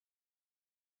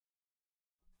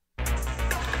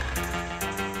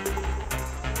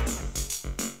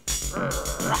Now,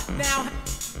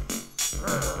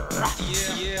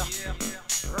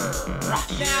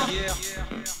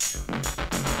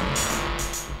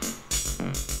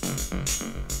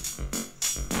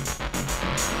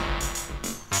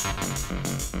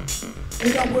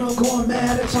 in a world going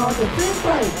mad, it's hard to think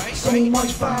right. So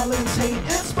much violence, hate,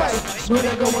 and spite.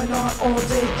 Murder going on all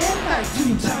day and night.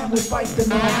 Due time we fight the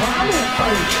non-violent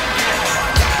fight.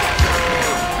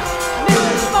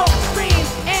 news, smoke,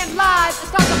 screams, and lies.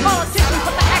 It's not the politicians,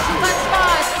 but the actions and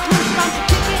spies. News comes to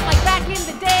kick it like back in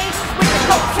the day with the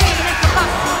cocaine and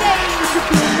philosophy days. Is it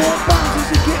getting more bombs? Is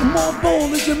it getting more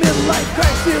bold? Is your midlife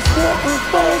crisis more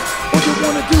unfold? All you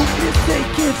wanna do is take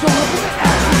kids on with the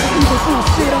action and even fool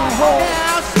shit on hold.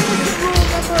 Now, citizen rule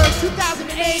number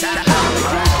 2008.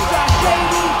 Politicians are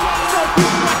shady. So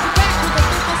people like the back with the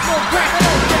business will crack.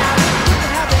 No doubt, look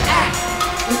at how they act.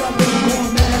 In a world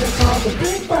going mad, it's hard to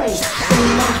think right. So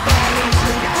much violence,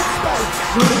 hate, and spite.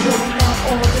 Murder going on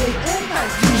all day and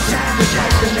night. Due time we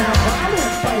fight the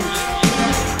non-violent fight.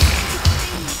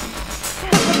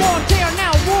 Put the war on terror,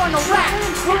 now war in Iraq.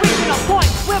 We're reaching a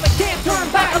point where we can't turn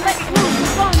back. Or let's lose the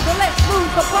guns, or let's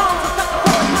lose the bombs. Or cut the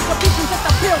forward contributions that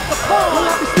the bills support. Well,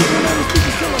 I'll be speaking on these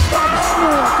speakers till I start to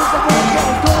snore. Cause I won't go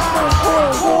door for an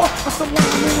oil war. Or someone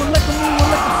who will let them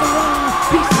surround.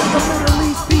 Peace to the Middle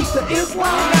East, peace to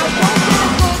Islam. Now don't get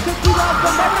us wrong, cause we love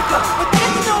America. But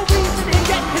there's no reason to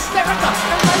get hysterical.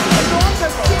 Unless the norms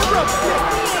are zero.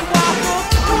 We ain't waffles,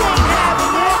 we ain't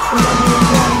having it. In a world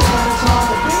going mad, it's hard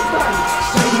to think right.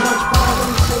 So much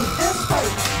violence, hate, and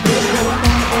spite. Murder going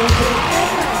on all day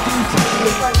and night. Due time we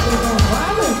fight the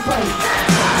non-violent fight.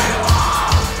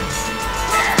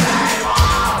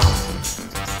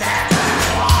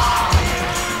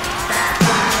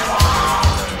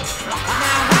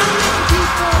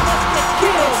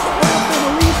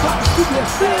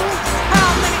 How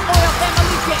many oil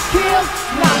families get killed?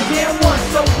 Not a damn one,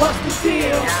 so what's the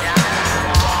deal?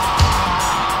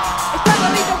 It's time to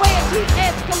lead the way and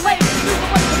de-escalate. Move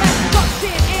away from that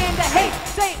destruction and the hate.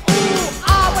 Say ooh,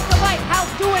 ah, what the White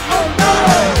House doing? Oh no!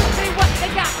 Say what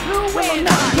they got doing. I'm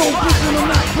not pro-Christian, I'm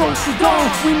not pro-Saddam.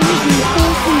 We need you,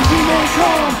 fool, remain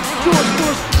calm. George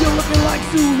Bush, you're looking like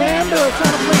Zoolander.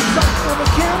 Trying to play psych for the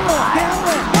camera.